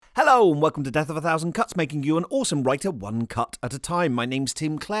Hello and welcome to Death of a Thousand Cuts, making you an awesome writer one cut at a time. My name's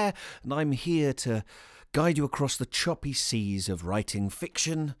Tim Clare and I'm here to guide you across the choppy seas of writing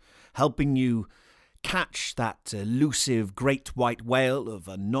fiction, helping you catch that elusive great white whale of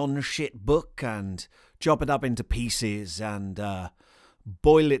a non-shit book and chop it up into pieces and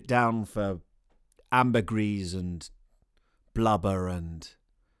boil it down for ambergris and blubber and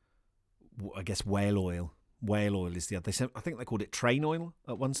I guess whale oil. Whale oil is the other. I think they called it train oil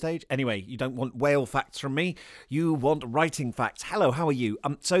at one stage. Anyway, you don't want whale facts from me. You want writing facts. Hello, how are you?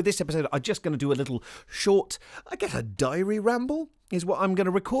 So this episode, I'm just going to do a little short, I guess a diary ramble is what I'm going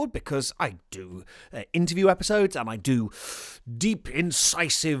to record because I do interview episodes and I do deep,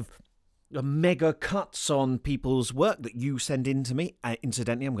 incisive mega cuts on people's work that you send in to me.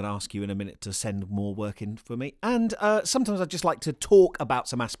 Incidentally, I'm going to ask you in a minute to send more work in for me. And sometimes I just like to talk about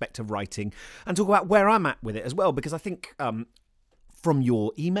some aspect of writing and talk about where I'm at with it as well, because I think from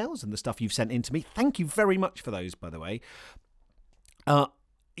your emails and the stuff you've sent in to me, thank you very much for those, by the way.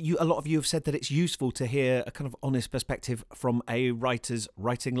 A lot of you have said that it's useful to hear a kind of honest perspective from a writer's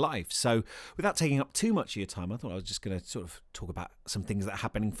writing life. So without taking up too much of your time, I thought I was just going to sort of talk about some things that are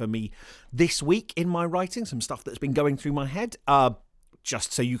happening for me this week in my writing, some stuff that's been going through my head,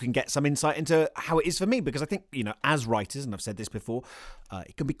 just so you can get some insight into how it is for me. Because I think, as writers, and I've said this before,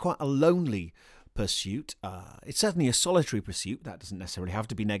 it can be quite a lonely pursuit. It's certainly a solitary pursuit. That doesn't necessarily have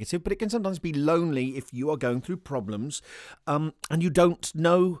to be negative, but it can sometimes be lonely if you are going through problems and you don't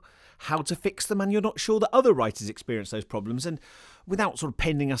know how to fix them and you're not sure that other writers experience those problems. And without sort of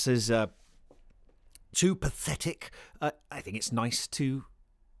painting us as too pathetic, I think it's nice to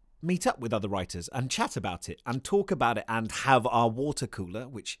meet up with other writers and chat about it and talk about it and have our water cooler,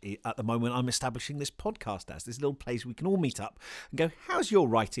 which at the moment I'm establishing this podcast as this little place we can all meet up and go, how's your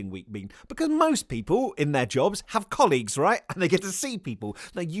writing week been? Because most people in their jobs have colleagues, right? And they get to see people.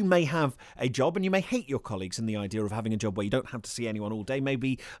 Now, you may have a job and you may hate your colleagues, and the idea of having a job where you don't have to see anyone all day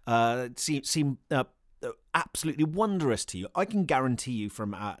maybe seem absolutely wonderous to you. I can guarantee you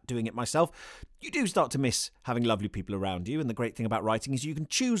from doing it myself, you do start to miss having lovely people around you. And the great thing about writing is you can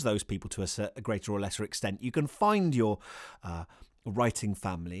choose those people to a greater or lesser extent. You can find your writing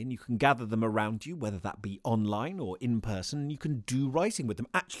family and you can gather them around you, whether that be online or in person. And you can do writing with them.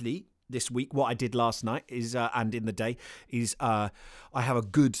 Actually, this week, what I did last night is, and in the day, is I have a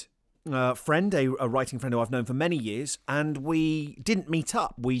good friend, a writing friend who I've known for many years, and we didn't meet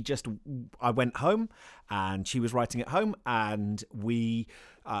up. I went home and she was writing at home and we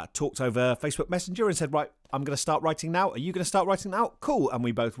talked over Facebook Messenger and said, right, I'm going to start writing now. Are you going to start writing now? Cool. And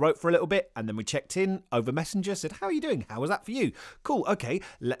we both wrote for a little bit and then we checked in over Messenger, said, how are you doing? How was that for you? Cool. Okay,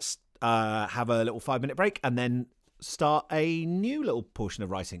 let's have a little 5-minute break and then start a new little portion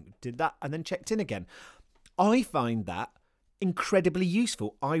of writing. Did that and then checked in again. I find that incredibly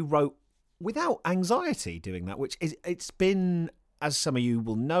useful. I wrote without anxiety doing that, it's been, as some of you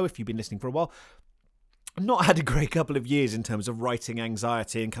will know if you've been listening for a while, not had a great couple of years in terms of writing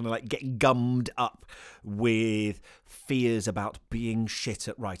anxiety and kind of like getting gummed up with fears about being shit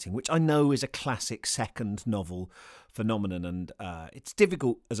at writing, which I know is a classic second novel phenomenon. And it's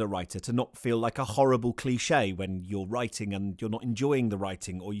difficult as a writer to not feel like a horrible cliche when you're writing and you're not enjoying the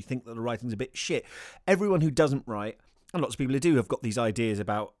writing or you think that the writing's a bit shit. Everyone who doesn't write, and lots of people who do, have got these ideas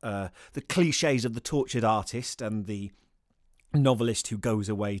about the cliches of the tortured artist and the novelist who goes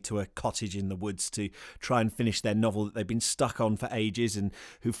away to a cottage in the woods to try and finish their novel that they've been stuck on for ages and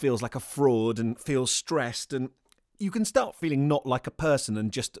who feels like a fraud and feels stressed. And you can start feeling not like a person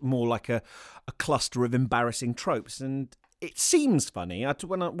and just more like a cluster of embarrassing tropes. And it seems funny.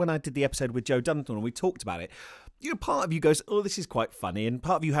 When I did the episode with Joe Dunton and we talked about it, part of you goes, oh, this is quite funny. And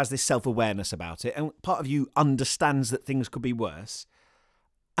part of you has this self-awareness about it. And part of you understands that things could be worse.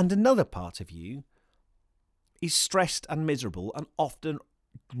 And another part of you is stressed and miserable and often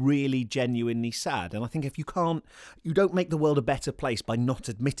really genuinely sad. And I think if you don't make the world a better place by not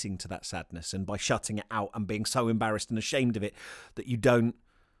admitting to that sadness and by shutting it out and being so embarrassed and ashamed of it that you don't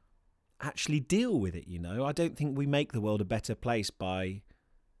actually deal with it, I don't think we make the world a better place by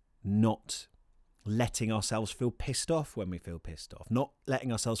not letting ourselves feel pissed off when we feel pissed off, not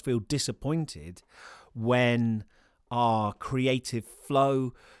letting ourselves feel disappointed when our creative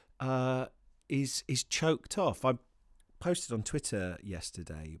flow is choked off. I posted on Twitter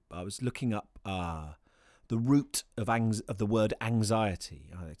yesterday. I was looking up the root of the word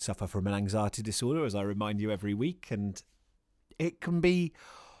anxiety. I suffer from an anxiety disorder, as I remind you every week, and it can be.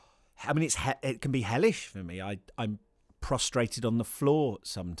 It can be hellish for me. I'm prostrated on the floor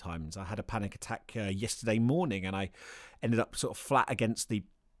sometimes. I had a panic attack yesterday morning and I ended up sort of flat against the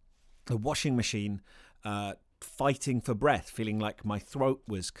washing machine fighting for breath, feeling like my throat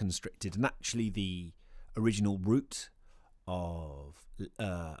was constricted. And actually the original root of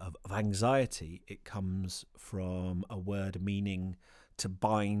anxiety, it comes from a word meaning to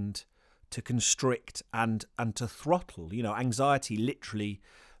bind, to constrict, and to throttle. You know, anxiety literally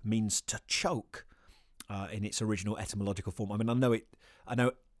means to choke in its original etymological form. I mean, I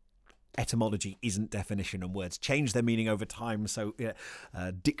know etymology isn't definition, and words change their meaning over time, so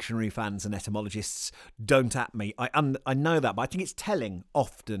dictionary fans and etymologists don't at me. I know that, but I think it's telling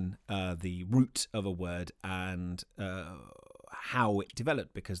often the root of a word and how it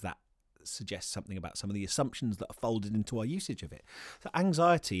developed, because that suggests something about some of the assumptions that are folded into our usage of it. So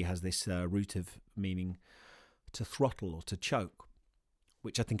anxiety has this root of meaning to throttle or to choke,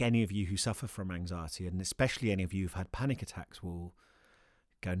 which I think any of you who suffer from anxiety, and especially any of you who've had panic attacks, will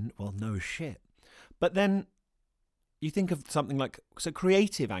go, well, no shit. But then you think of something like, so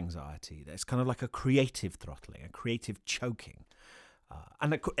creative anxiety, there's kind of like a creative throttling, a creative choking.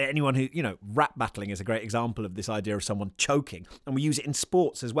 And anyone who, rap battling is a great example of this idea of someone choking. And we use it in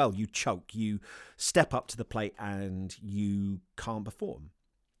sports as well. You choke, you step up to the plate and you can't perform.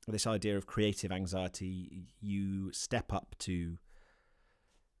 This idea of creative anxiety, you step up to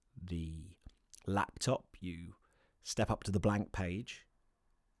the laptop, you step up to the blank page,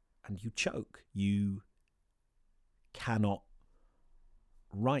 and you choke. You cannot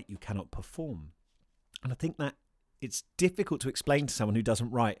write, you cannot perform. And I think that it's difficult to explain to someone who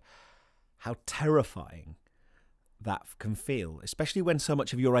doesn't write how terrifying that can feel, especially when so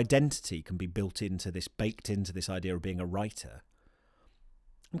much of your identity can be baked into this idea of being a writer.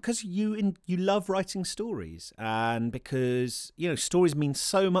 Because you love writing stories, and because, stories mean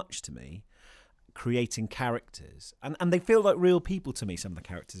so much to me, creating characters, and they feel like real people to me, some of the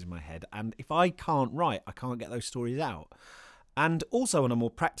characters in my head, and if I can't write, I can't get those stories out. And also on a more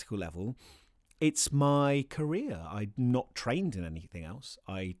practical level, it's my career. I'm not trained in anything else.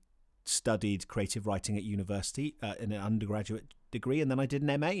 I studied creative writing at university in an undergraduate degree, and then I did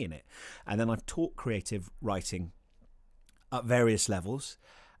an MA in it. And then I've taught creative writing at various levels,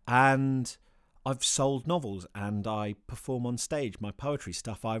 and I've sold novels, and I perform on stage, my poetry,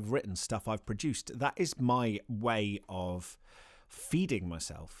 stuff I've written, stuff I've produced. That is my way of feeding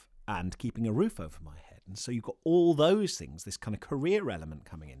myself and keeping a roof over my head. And so you've got all those things, this kind of career element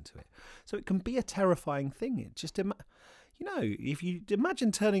coming into it. So it can be a terrifying thing. It just, if you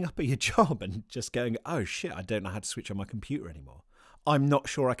imagine turning up at your job and just going, oh shit, I don't know how to switch on my computer anymore. I'm not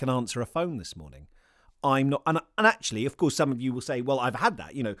sure I can answer a phone this morning. I'm not, and actually, of course, some of you will say, well, I've had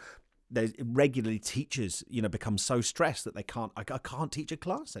that, there's regularly teachers, become so stressed that I can't teach a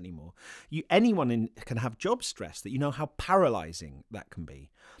class anymore. Anyone can have job stress, that you know how paralyzing that can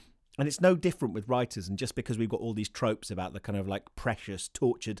be. And it's no different with writers. And just because we've got all these tropes about the kind of like precious,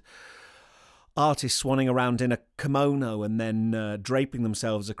 tortured artists swanning around in a kimono and then draping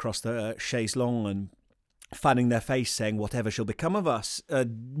themselves across the chaise longue and fanning their face saying whatever shall become of us,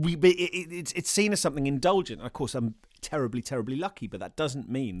 it's seen as something indulgent. And of course, I'm terribly, terribly lucky, but that doesn't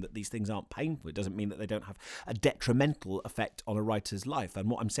mean that these things aren't painful. It doesn't mean that they don't have a detrimental effect on a writer's life. And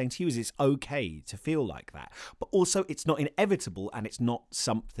what I'm saying to you is it's okay to feel like that, but also it's not inevitable, and it's not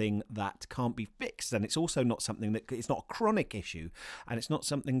something that can't be fixed, and it's also not something that, it's not a chronic issue, and it's not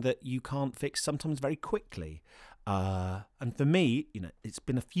something that you can't fix sometimes very quickly. And for me, it's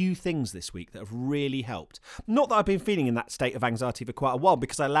been a few things this week that have really helped. Not that I've been feeling in that state of anxiety for quite a while,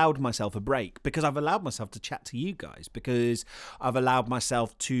 because I allowed myself a break, because I've allowed myself to chat to you guys, because I've allowed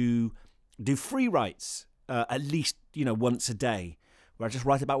myself to do free writes at least, once a day, where I just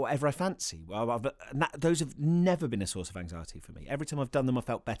write about whatever I fancy. Those have never been a source of anxiety for me. Every time I've done them, I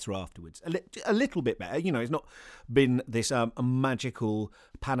felt better afterwards. A little bit better. It's not been this a magical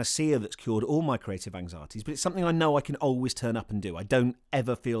panacea that's cured all my creative anxieties, but it's something I know I can always turn up and do. I don't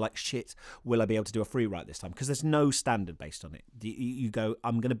ever feel like, shit, will I be able to do a free write this time? Because there's no standard based on it. You go,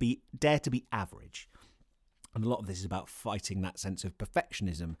 I'm going to dare to be average. And a lot of this is about fighting that sense of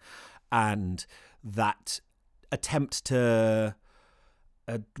perfectionism and that attempt to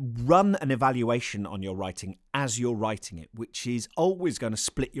run an evaluation on your writing as you're writing it, which is always going to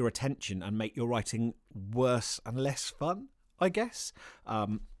split your attention and make your writing worse and less fun, I guess.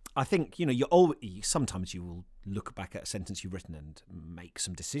 I think, sometimes you will look back at a sentence you've written and make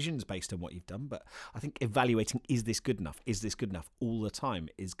some decisions based on what you've done. But I think evaluating, is this good enough? Is this good enough all the time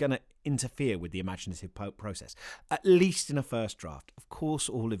is going to interfere with the imaginative process, at least in a first draft. Of course,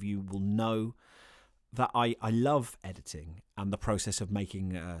 all of you will know that I love editing and the process of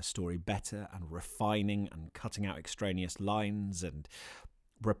making a story better and refining and cutting out extraneous lines and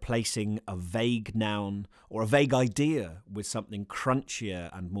replacing a vague noun or a vague idea with something crunchier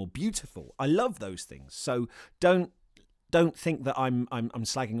and more beautiful. I love those things. So don't think that I'm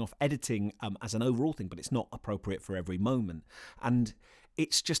slagging off editing as an overall thing, but it's not appropriate for every moment. And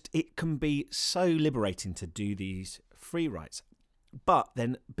it's just, it can be so liberating to do these free writes. But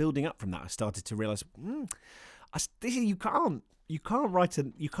then building up from that, I started to realize you can't write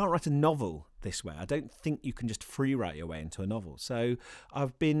a novel this way. I don't think you can just free write your way into a novel. So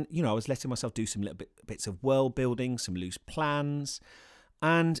I've been, I was letting myself do some little bits of world building, some loose plans,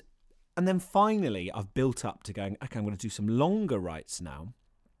 and then finally I've built up to going, okay, I'm going to do some longer writes now,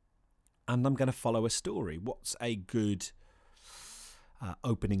 and I'm going to follow a story. What's a good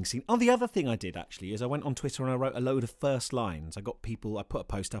opening scene? Oh, the other thing I did actually is I went on Twitter and I wrote a load of first lines. I put a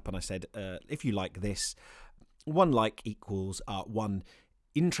post up and I said, if you like this, one like equals one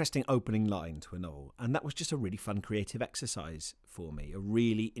interesting opening line to a novel. And that was just a really fun creative exercise for me. I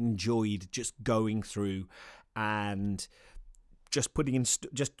really enjoyed just going through and just putting in,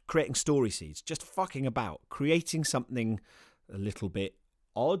 just creating story seeds, just fucking about, creating something a little bit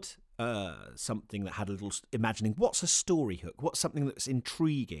odd, something that had a little imagining what's a story hook, what's something that's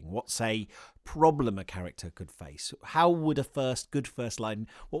intriguing, what's a problem a character could face, how would a good first line,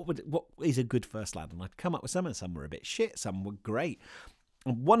 what is a good first line? And I'd come up with some, and some were a bit shit, some were great.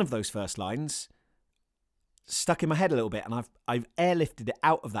 And one of those first lines stuck in my head a little bit, and I've airlifted it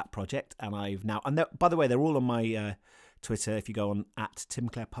out of that project, and by the way, they're all on my Twitter. If you go on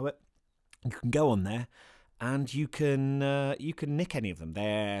 @TimClarePoet, you can go on there and you can nick any of them.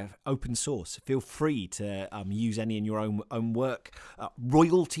 They're open source. Feel free to use any in your own work,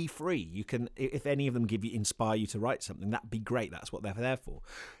 royalty free. You can, if any of them inspire you to write something, that'd be great. That's what they're there for.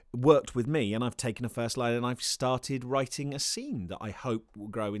 It worked with me, and I've taken a first line and I've started writing a scene that I hope will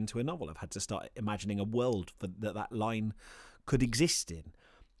grow into a novel. I've had to start imagining a world that line could exist in,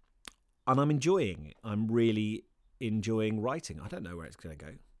 and I'm enjoying it. I'm really enjoying writing. I don't know where it's going to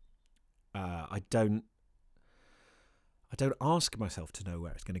go. I don't ask myself to know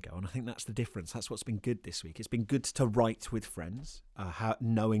where it's going to go, and I think that's the difference. That's what's been good this week. It's been good to write with friends,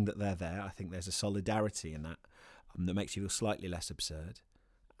 knowing that they're there. I think there's a solidarity in that that makes you feel slightly less absurd,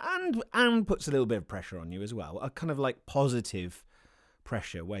 and puts a little bit of pressure on you as well. A kind of like positive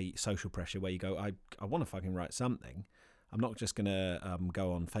pressure, social pressure, where you go, I want to fucking write something. I'm not just going to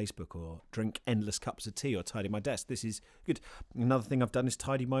go on Facebook or drink endless cups of tea or tidy my desk. This is good. Another thing I've done is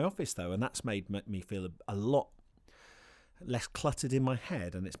tidy my office, though, and that's made me feel a lot less cluttered in my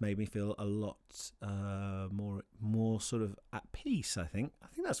head, and it's made me feel a lot more sort of at peace. I think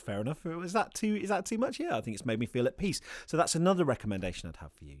that's fair enough. Is that too much? Yeah, I think it's made me feel at peace. So that's another recommendation I'd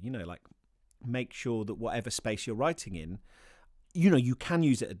have for you. Like, make sure that whatever space you're writing in, you can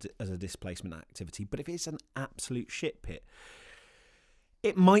use it as a displacement activity, but if it's an absolute shit pit,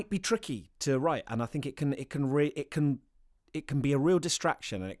 it might be tricky to write, and I think it can be a real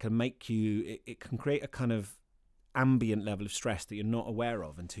distraction, and it can make you, it can create a kind of ambient level of stress that you're not aware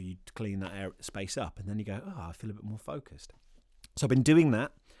of until you clean that space up, and then you go, oh, I feel a bit more focused. So I've been doing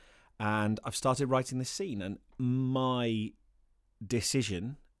that, and I've started writing this scene, and my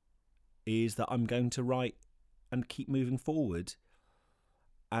decision is that I'm going to write and keep moving forward,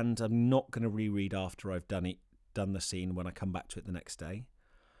 and I'm not going to reread after I've done the scene when I come back to it the next day,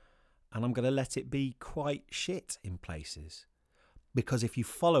 and I'm going to let it be quite shit in places, because if you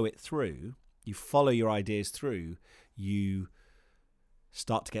follow it through, you follow your ideas through, you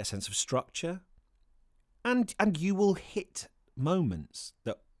start to get a sense of structure, and you will hit moments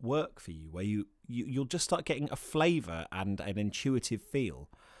that work for you, where you'll just start getting a flavour and an intuitive feel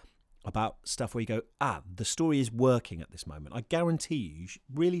about stuff where you go, the story is working at this moment. I guarantee you should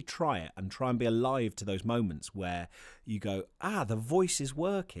really try it and try and be alive to those moments where you go, the voice is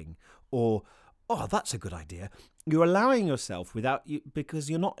working, or, oh, that's a good idea. You're allowing yourself because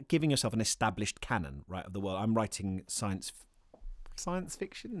you're not giving yourself an established canon, right, of the world. I'm writing science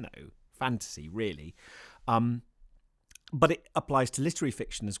fiction? No, fantasy, really. But it applies to literary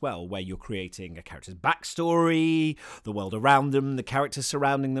fiction as well, where you're creating a character's backstory, the world around them, the characters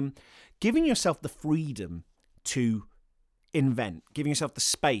surrounding them. Giving yourself the freedom to invent, giving yourself the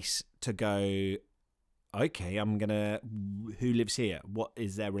space to go, okay, who lives here? What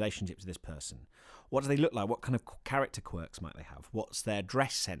is their relationship to this person? What do they look like? What kind of character quirks might they have? What's their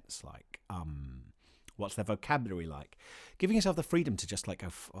dress sense like? What's their vocabulary like? Giving yourself the freedom to just like go,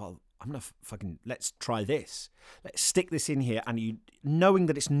 I'm going to let's try this. Let's stick this in here. And you knowing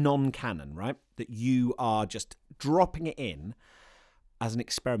that it's non-canon, right? That you are just dropping it in as an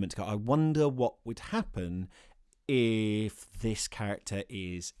experiment to go, I wonder what would happen if this character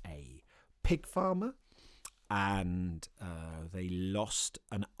is a pig farmer and they lost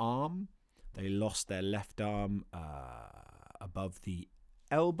an arm. They lost their left arm above the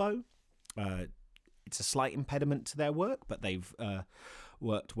elbow. It's a slight impediment to their work, but they've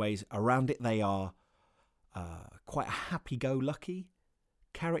worked ways around it. They are quite a happy-go-lucky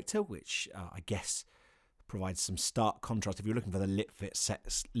character, which I guess provides some stark contrast. If you're looking for the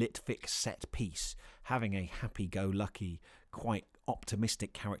lit-fic set piece, having a happy-go-lucky, quite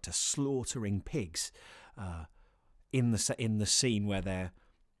optimistic character slaughtering pigs in the scene where they're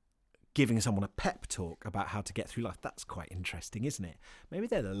giving someone a pep talk about how to get through life. That's quite interesting, isn't it? Maybe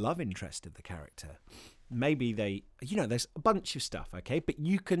they're the love interest of the character. Maybe they, there's a bunch of stuff, okay? But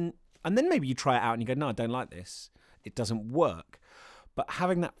you can, and then maybe you try it out and you go, no, I don't like this. It doesn't work. But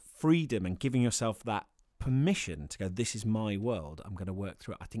having that freedom and giving yourself that permission to go, this is my world, I'm going to work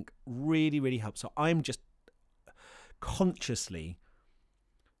through it, I think really, really helps. So I'm just consciously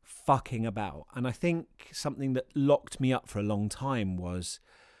fucking about. And I think something that locked me up for a long time was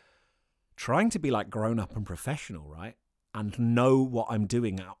trying to be like grown up and professional, right? And know what I'm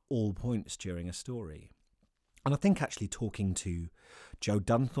doing at all points during a story. And I think actually talking to Joe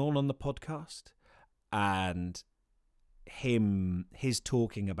Dunthorne on the podcast and his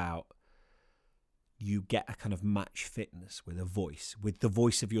talking about you get a kind of match fitness with a voice, with the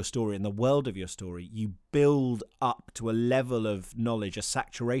voice of your story and the world of your story. You build up to a level of knowledge, a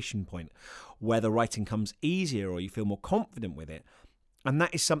saturation point where the writing comes easier or you feel more confident with it. And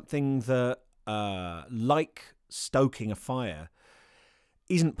that is something that, like stoking a fire,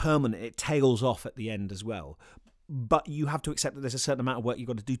 isn't permanent. It tails off at the end as well. But you have to accept that there's a certain amount of work you've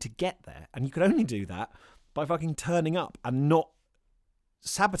got to do to get there. And you can only do that by fucking turning up and not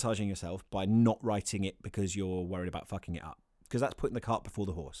sabotaging yourself by not writing it because you're worried about fucking it up. Because that's putting the cart before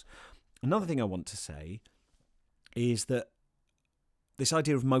the horse. Another thing I want to say is that this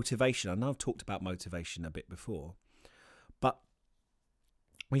idea of motivation, I know I've talked about motivation a bit before, but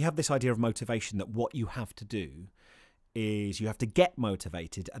we have this idea of motivation that what you have to do is you have to get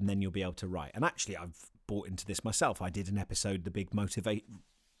motivated and then you'll be able to write. And actually, I've bought into this myself. I did an episode, the big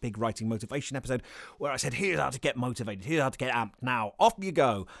writing motivation episode, where I said, here's how to get motivated, here's how to get amped. Now, off you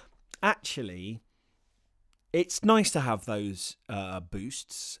go. Actually, it's nice to have those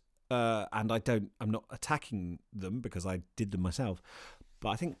boosts, and I'm not attacking them because I did them myself. But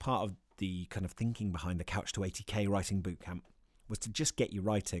I think part of the kind of thinking behind the Couch to 80K writing bootcamp was to just get you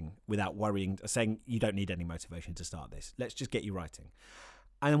writing without worrying, saying you don't need any motivation to start this. Let's just get you writing.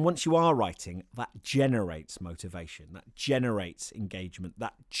 And then once you are writing, that generates motivation, that generates engagement,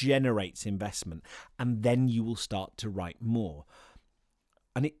 that generates investment, and then you will start to write more.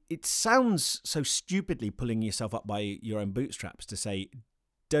 And it sounds so stupidly pulling yourself up by your own bootstraps to say,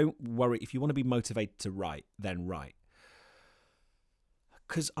 don't worry, if you want to be motivated to write, then write.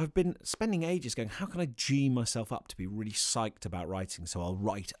 Because I've been spending ages going, how can I G myself up to be really psyched about writing so I'll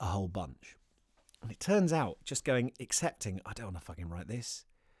write a whole bunch? And it turns out just accepting, I don't want to fucking write this.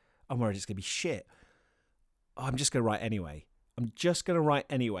 I'm worried it's going to be shit. I'm just going to write anyway. I'm just going to write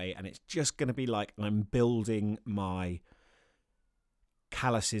anyway, and it's just going to be like I'm building my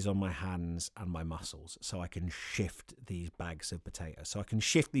calluses on my hands and my muscles so I can shift these bags of potatoes, so I can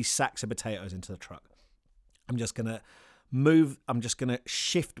shift these sacks of potatoes into the truck. I'm just going to move, I'm just going to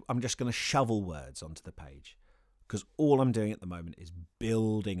shift, I'm just going to shovel words onto the page because all I'm doing at the moment is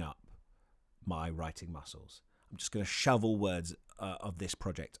building up my writing muscles. I'm just going to shovel words of this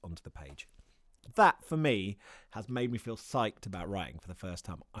project onto the page. That, for me, has made me feel psyched about writing for the first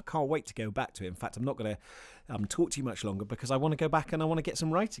time. I can't wait to go back to it. In fact, I'm not going to talk to you much longer because I want to go back and I want to get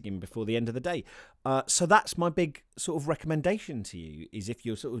some writing in before the end of the day. So that's my big sort of recommendation to you, is if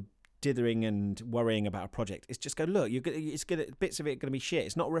you're sort of dithering and worrying about a project, is just go, look, it's gonna, bits of it are going to be shit.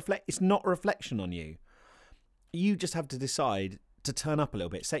 It's not a reflection on you. You just have to decide to turn up a little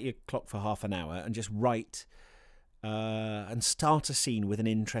bit, set your clock for half an hour and just write and start a scene with an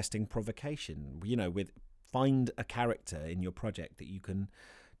interesting provocation. Find a character in your project that you can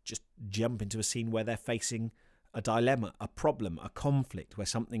just jump into a scene where they're facing a dilemma, a problem, a conflict, where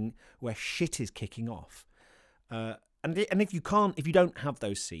shit is kicking off. And if you don't have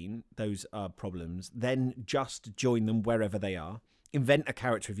those problems, then just join them wherever they are. Invent a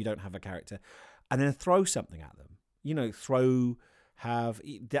character if you don't have a character, and then throw something at them. Have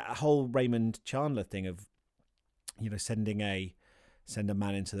that whole Raymond Chandler thing of, send a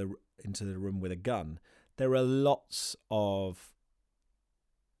man into the room with a gun. There are lots of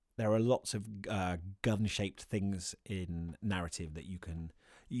gun-shaped things in narrative that you can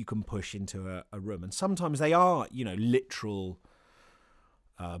push into a room, and sometimes they are literal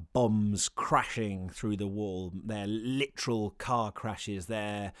bombs crashing through the wall, their literal car crashes,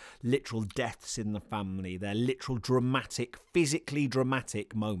 their literal deaths in the family, their literal dramatic, physically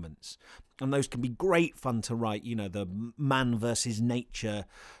dramatic moments. And those can be great fun to write, you know, the man versus nature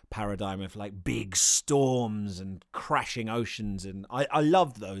paradigm of like big storms and crashing oceans. And I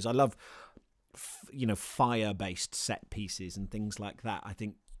love those. I love, you know, fire-based set pieces and things like that. I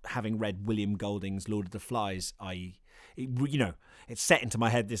think having read William Golding's Lord of the Flies, it's set into my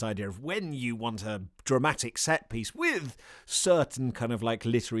head this idea of when you want a dramatic set piece with certain kind of like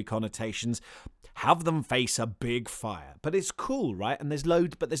literary connotations, have them face a big fire. But it's cool, right? And there's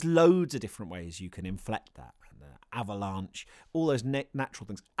loads of different ways you can inflect that. And avalanche, all those natural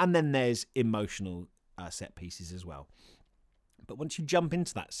things. And then there's emotional set pieces as well. But once you jump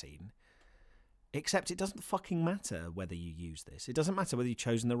into that scene, except it doesn't fucking matter whether you use this. It doesn't matter whether you've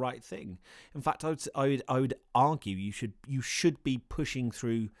chosen the right thing. In fact, I would argue you should be pushing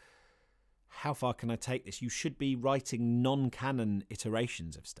through. How far can I take this? You should be writing non-canon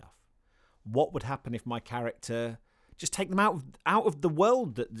iterations of stuff. What would happen if my character just take them out of the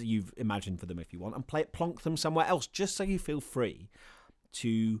world that you've imagined for them, if you want, and plonk them somewhere else, just so you feel free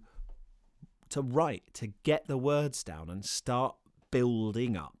to write, to get the words down and start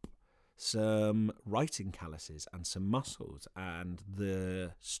building up some writing calluses and some muscles and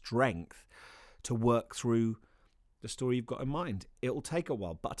the strength to work through the story you've got in mind. It'll take a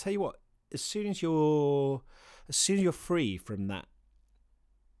while, but I'll tell you what, as soon as you're free from that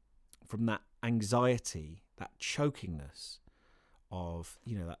anxiety, that chokingness of,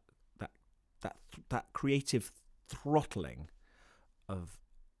 you know, that creative throttling of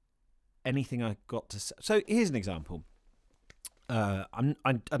anything I got to say. So here's an example. I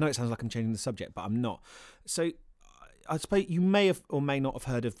know it sounds like I'm changing the subject, but I'm not. So I suppose you may have or may not have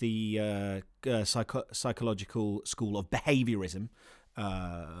heard of the psychological school of behaviorism.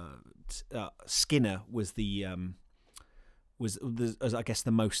 Skinner was I guess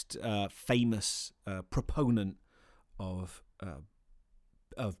the most famous proponent of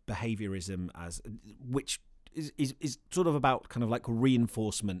behaviorism, which is sort of about kind of like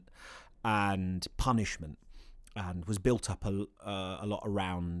reinforcement and punishment, and was built up a lot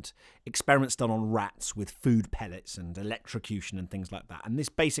around experiments done on rats with food pellets and electrocution and things like that. And this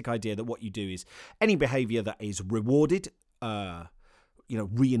basic idea that what you do is any behavior that is rewarded,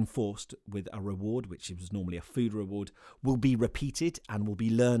 reinforced with a reward, which is normally a food reward, will be repeated and will be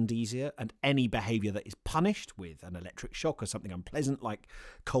learned easier. And any behavior that is punished with an electric shock or something unpleasant like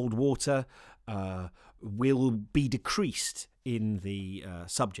cold water will be decreased in the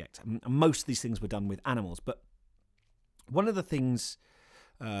subject. And most of these things were done with animals, but one of the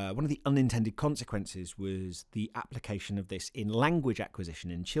unintended consequences was the application of this in language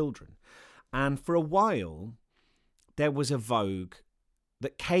acquisition in children. And for a while, there was a vogue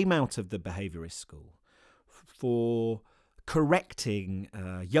that came out of the behaviourist school for correcting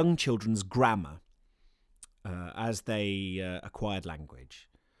young children's grammar as they acquired language,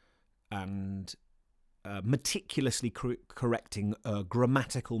 and meticulously correcting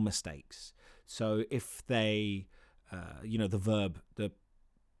grammatical mistakes. So if they the verb, the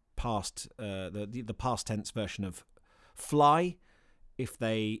past tense version of fly, if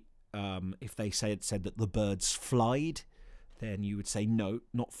they said that the birds flied, then you would say no,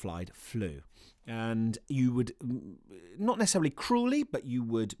 not flied, flew. And you would not necessarily cruelly, but you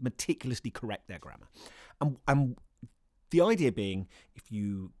would meticulously correct their grammar. And the idea being, if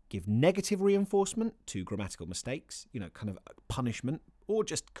you give negative reinforcement to grammatical mistakes, kind of punishment or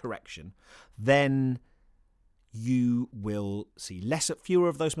just correction, then you will see fewer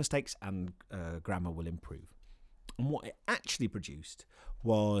of those mistakes, and grammar will improve. And what it actually produced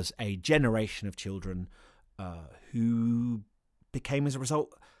was a generation of children who became, as a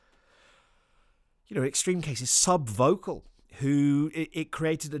result, in extreme cases, subvocal. It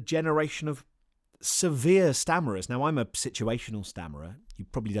created a generation of severe stammerers. Now, I'm a situational stammerer. You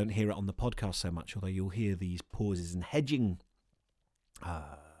probably don't hear it on the podcast so much, although you'll hear these pauses and hedging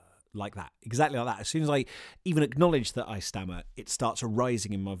like that, exactly like that. As soon as I even acknowledge that I stammer, it starts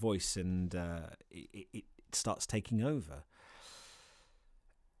arising in my voice, and it starts taking over.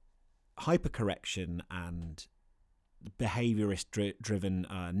 Hypercorrection and behaviorist-driven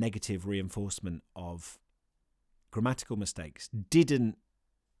negative reinforcement of grammatical mistakes didn't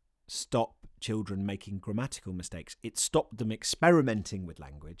stop children making grammatical mistakes. It stopped them experimenting with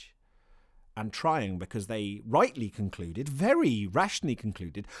language and trying, because they rightly concluded, very rationally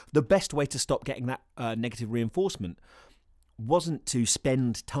concluded, the best way to stop getting that negative reinforcement wasn't to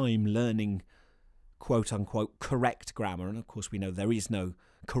spend time learning quote-unquote correct grammar. And of course we know there is no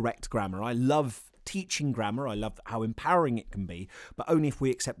correct grammar. I love teaching grammar. I love how empowering it can be, but only if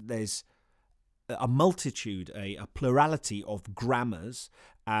we accept there's a multitude, a plurality of grammars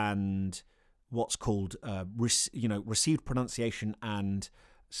and what's called received pronunciation and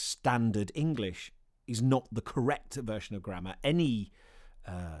standard English is not the correct version of grammar. Any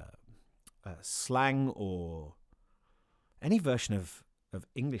slang or any version of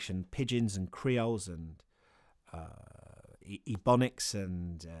English and pidgins and creoles and ebonics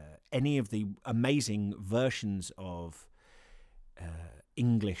and any of the amazing versions of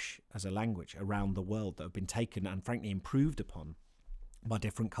English as a language around the world that have been taken and frankly improved upon by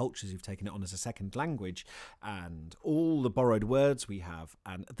different cultures who've taken it on as a second language, and all the borrowed words we have,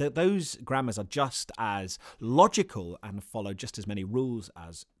 and those grammars are just as logical and follow just as many rules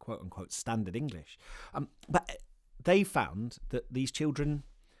as quote-unquote standard English. But they found that these children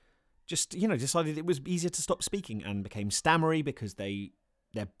just, decided it was easier to stop speaking and became stammery because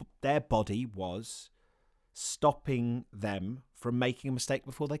their body was stopping them from making a mistake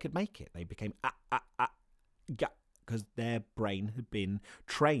before they could make it. They became because their brain had been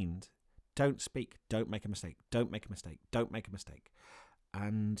trained. Don't speak, don't make a mistake, don't make a mistake, don't make a mistake.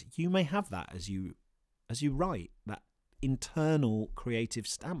 And you may have that as you write, that internal creative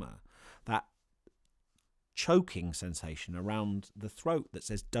stammer, that choking sensation around the throat that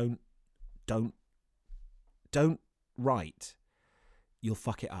says don't write, you'll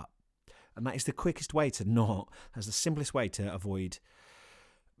fuck it up. And that is the quickest way that's the simplest way to avoid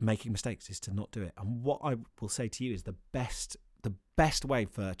making mistakes, is to not do it. And what I will say to you is the best way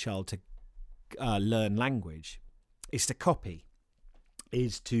for a child to learn language is to copy,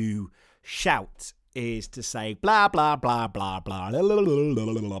 is to shout, is to say blah blah blah blah blah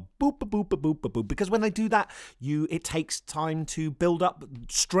boop boop boop boop boop, because when they do that, it takes time to build up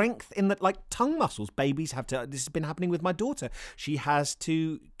strength in the tongue muscles. Babies have to. This has been happening with my daughter. She has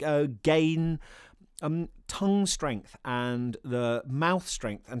to gain tongue strength and the mouth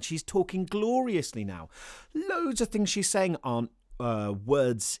strength, and she's talking gloriously now. Loads of things she's saying aren't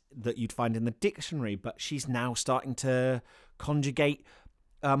words that you'd find in the dictionary, but she's now starting to conjugate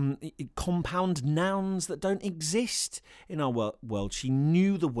compound nouns that don't exist in our world. She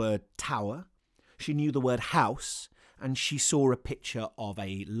knew the word tower, she knew the word house, and she saw a picture of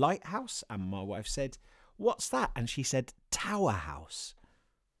a lighthouse, and my wife said, "What's that?" And she said, "Tower house."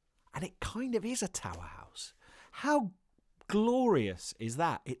 And it kind of is a tower house. How glorious is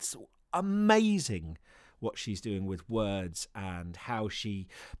that? It's amazing what she's doing with words and how she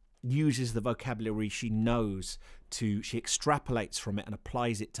uses the vocabulary she knows she extrapolates from it and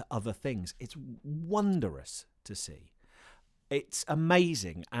applies it to other things. It's wondrous to see. It's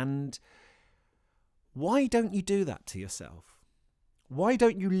amazing. And why don't you do that to yourself? Why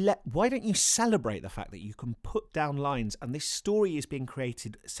don't you celebrate the fact that you can put down lines and this story is being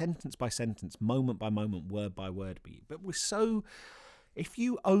created sentence by sentence, moment by moment, word by word? But if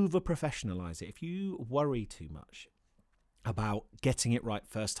you over-professionalize it, if you worry too much about getting it right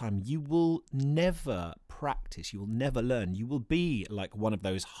first time, you will never practice, you will never learn. You will be like one of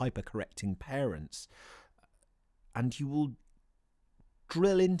those hyper-correcting parents, and you will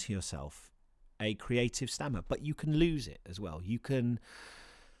drill into yourself a creative stammer, but you can lose it as well. You can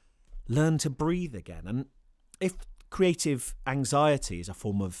learn to breathe again. And if creative anxiety is a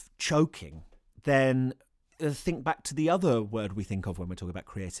form of choking, then think back to the other word we think of when we're talking about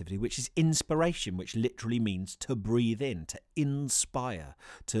creativity, which is inspiration, which literally means to breathe in, to inspire,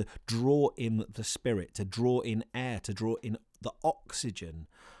 to draw in the spirit, to draw in air, to draw in the oxygen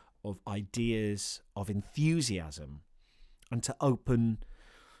of ideas, of enthusiasm, and to open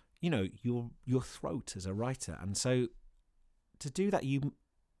your throat as a writer. And so to do that, you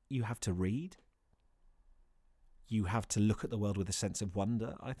have to read. You have to look at the world with a sense of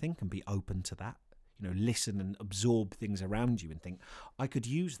wonder, I think, and be open to that. Listen and absorb things around you and think, I could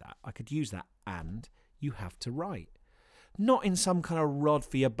use that, and you have to write. Not in some kind of rod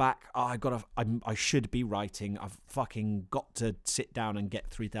for your back, I should be writing, I've fucking got to sit down and get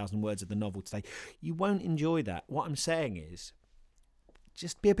 3,000 words of the novel today. You won't enjoy that. What I'm saying is,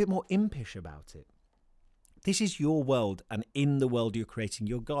 just be a bit more impish about it. This is your world, and in the world you're creating,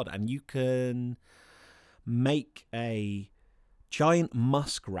 you're God, and you can make a giant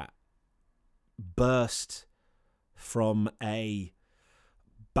muskrat burst from a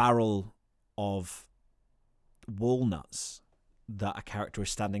barrel of walnuts that a character is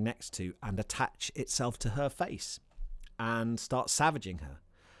standing next to and attach itself to her face and start savaging her.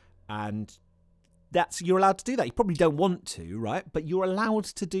 And you're allowed to do that. You probably don't want to, right? But you're allowed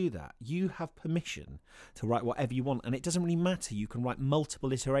to do that. You have permission to write whatever you want, and it doesn't really matter. You can write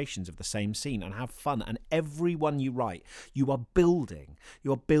multiple iterations of the same scene and have fun. And every one you write, you are building.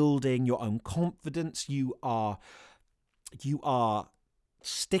 You are building your own confidence. You are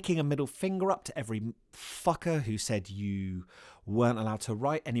sticking a middle finger up to every fucker who said you weren't allowed to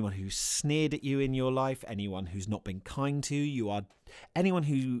write, anyone who sneered at you in your life, anyone who's not been kind to you, anyone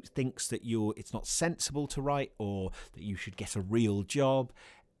who thinks that it's not sensible to write or that you should get a real job.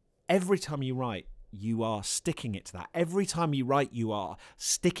 Every time you write, you are sticking it to that. Every time you write, you are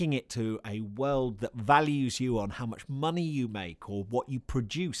sticking it to a world that values you on how much money you make or what you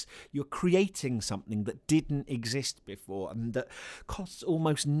produce. You're creating something that didn't exist before and that costs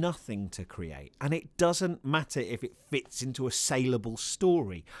almost nothing to create. And it doesn't matter if it fits into a saleable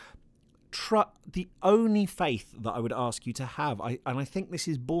story. The only faith that I would ask you to have, and I think this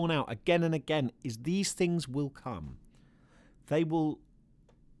is borne out again and again, is these things will come. They will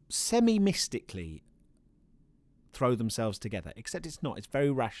semi-mystically throw themselves together, except it's not. It's very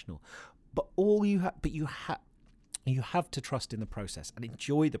rational. But you have to trust in the process and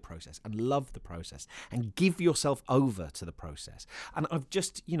enjoy the process and love the process and give yourself over to the process. And I've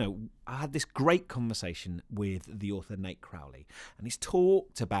just, I had this great conversation with the author Nate Crowley, and he's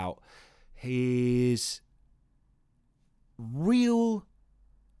talked about his real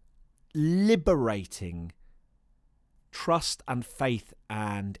liberating trust and faith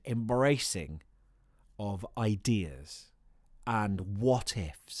and embracing of ideas and what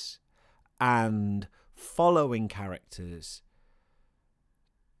ifs and following characters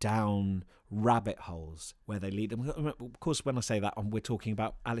down rabbit holes where they lead them. Of course, when I say that, we're talking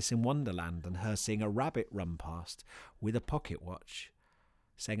about Alice in Wonderland and her seeing a rabbit run past with a pocket watch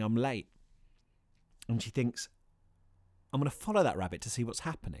saying, "I'm late." And she thinks, I'm going to follow that rabbit to see what's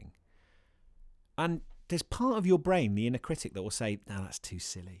happening. And there's part of your brain, the inner critic, that will say, no, that's too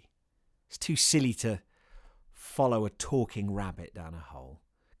silly. It's too silly to follow a talking rabbit down a hole.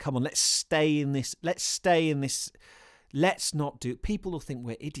 Come on, let's stay in this. Let's not do... People will think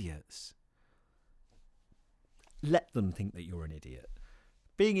we're idiots. Let them think that you're an idiot.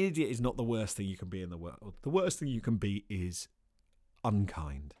 Being an idiot is not the worst thing you can be in the world. The worst thing you can be is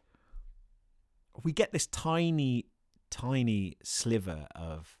unkind. We get this tiny, tiny sliver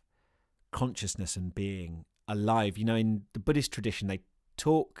of consciousness and being alive. In the Buddhist tradition, they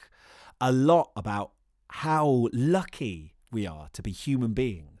talk a lot about how lucky we are to be human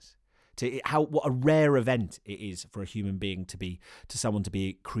beings, what a rare event it is for a human being to someone to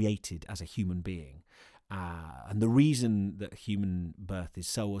be created as a human being. And the reason that human birth is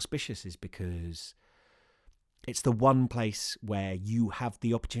so auspicious is because it's the one place where you have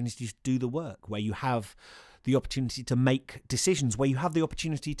the opportunity to do the work, where you have the opportunity to make decisions, where you have the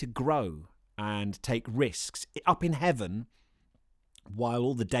opportunity to grow and take risks. Up in heaven, while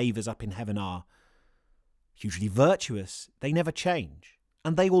all the devas up in heaven are hugely virtuous, they never change.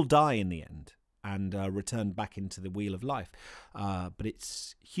 And they all die in the end and return back into the wheel of life. But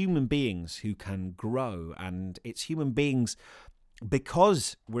it's human beings who can grow, and it's human beings,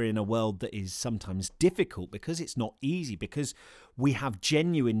 because we're in a world that is sometimes difficult, because it's not easy, because we have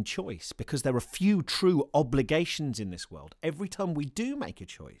genuine choice, because there are few true obligations in this world. Every time we do make a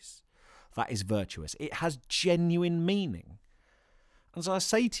choice that is virtuous, it has genuine meaning. And so I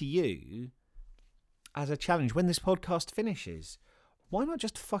say to you, as a challenge, when this podcast finishes, why not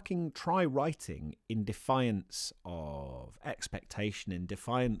just fucking try writing in defiance of expectation, in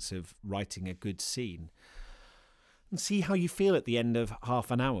defiance of writing a good scene, and see how you feel at the end of half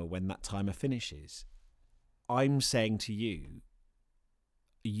an hour when that timer finishes. I'm saying to you,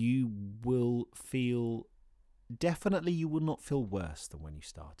 you will not feel worse than when you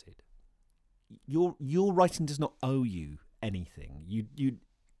started. Your writing does not owe you anything. You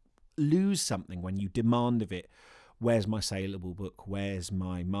lose something when you demand of it, where's my saleable book? Where's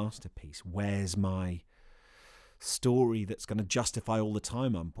my masterpiece? Where's my story that's going to justify all the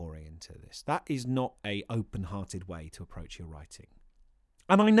time I'm pouring into this? That is not a open-hearted way to approach your writing.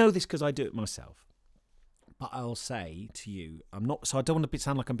 And I know this because I do it myself. But I'll say to you, I don't want to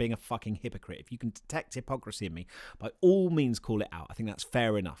sound like I'm being a fucking hypocrite. If you can detect hypocrisy in me, by all means call it out. I think that's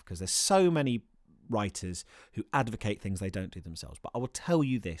fair enough, because there's so many writers who advocate things they don't do themselves. But I will tell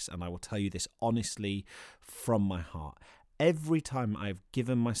you this, and I will tell you this honestly from my heart. Every time I've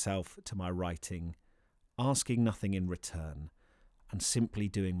given myself to my writing, asking nothing in return, and simply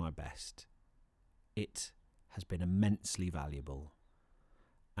doing my best, it has been immensely valuable,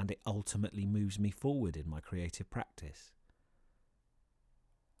 and it ultimately moves me forward in my creative practice.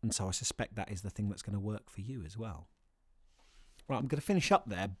 And so I suspect that is the thing that's going to work for you as well. Right, I'm going to finish up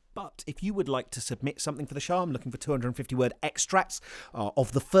there, but if you would like to submit something for the show, I'm looking for 250-word extracts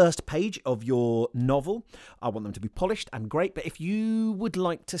of the first page of your novel. I want them to be polished and great, but if you would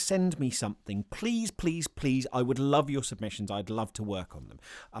like to send me something, please, please, please, I would love your submissions. I'd love to work on them.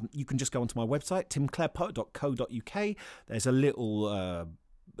 You can just go onto my website, timclarepoet.co.uk. There's a little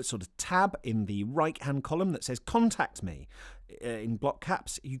sort of tab in the right-hand column that says Contact Me in block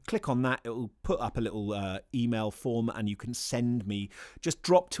caps. You click on that, it will put up a little email form, and you can send me, just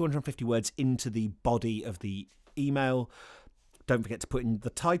drop 250 words into the body of the email. Don't forget to put in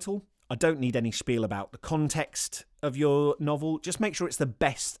the title. I don't need any spiel about the context of your novel. Just make sure it's the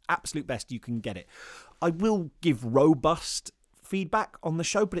best, absolute best you can get it. I will give robust feedback on the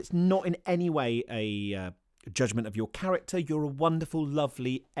show, but it's not in any way a judgment of your character. You're a wonderful,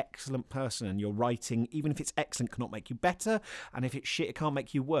 lovely, excellent person, and your writing, even if it's excellent, cannot make you better, and if it's shit, it can't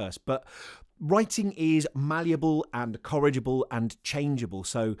make you worse. But writing is malleable and corrigible and changeable,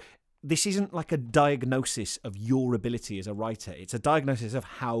 so this isn't like a diagnosis of your ability as a writer. It's a diagnosis of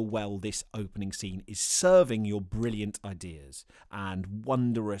how well this opening scene is serving your brilliant ideas and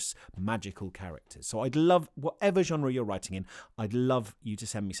wonderous, magical characters. So I'd love, whatever genre you're writing in, I'd love you to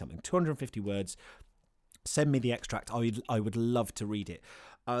send me something. 250 words. Send me the extract. I would love to read it.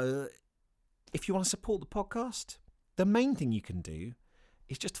 If you want to support the podcast, the main thing you can do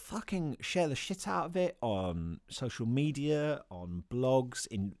is just fucking share the shit out of it on social media, on blogs,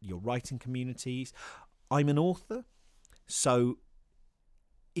 in your writing communities. I'm an author, so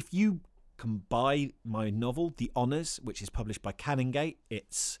if you can buy my novel, The Honours, which is published by Canongate,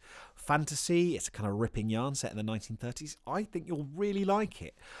 it's fantasy, it's a kind of ripping yarn set in the 1930s. I think you'll really like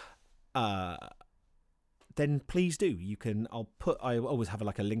it. Then please do. I always have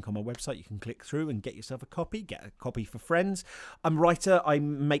a link on my website. You can click through and get yourself a copy. Get a copy for friends. I'm a writer. I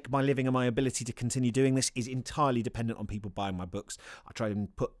make my living, and my ability to continue doing this is entirely dependent on people buying my books. I try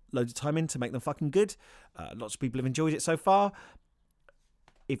and put loads of time in to make them fucking good. Lots of people have enjoyed it so far.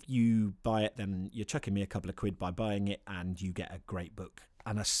 If you buy it, then you're chucking me a couple of quid by buying it, and you get a great book.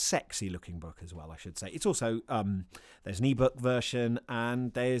 And a sexy looking book as well, I should say. It's also, there's an ebook version,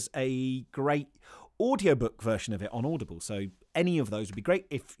 and there's a great audiobook version of it on Audible. So any of those would be great.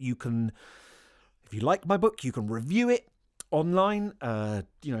 If you like my book, you can review it online,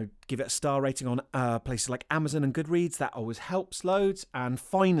 give it a star rating on places like Amazon and Goodreads. That always helps loads. And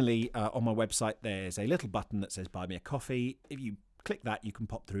finally, on my website, there's a little button that says buy me a coffee. If you click that, you can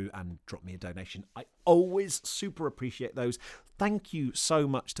pop through and drop me a donation. I always super appreciate those. Thank you so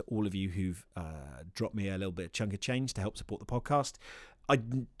much to all of you who've dropped me a little bit of chunk of change to help support the podcast.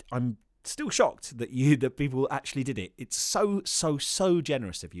 I'm still shocked that people actually did it. It's so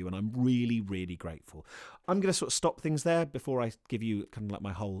generous of you, and I'm really, really grateful. I'm going to sort of stop things there before I give you kind of like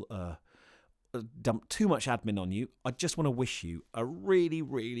my whole dump too much admin on you. I just want to wish you a really,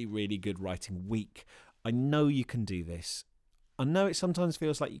 really, really good writing week. I know you can do this. I know it sometimes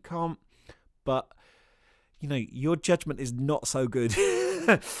feels like you can't, but your judgment is not so good.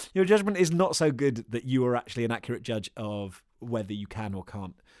 Your judgment is not so good that you are actually an accurate judge of whether you can or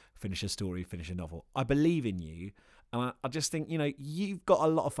can't finish a story, finish a novel. I believe in you, and I just think, you've got a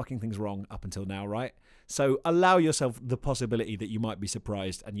lot of fucking things wrong up until now, right? So allow yourself the possibility that you might be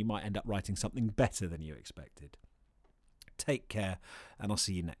surprised and you might end up writing something better than you expected. Take care, and I'll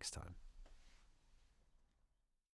see you next time.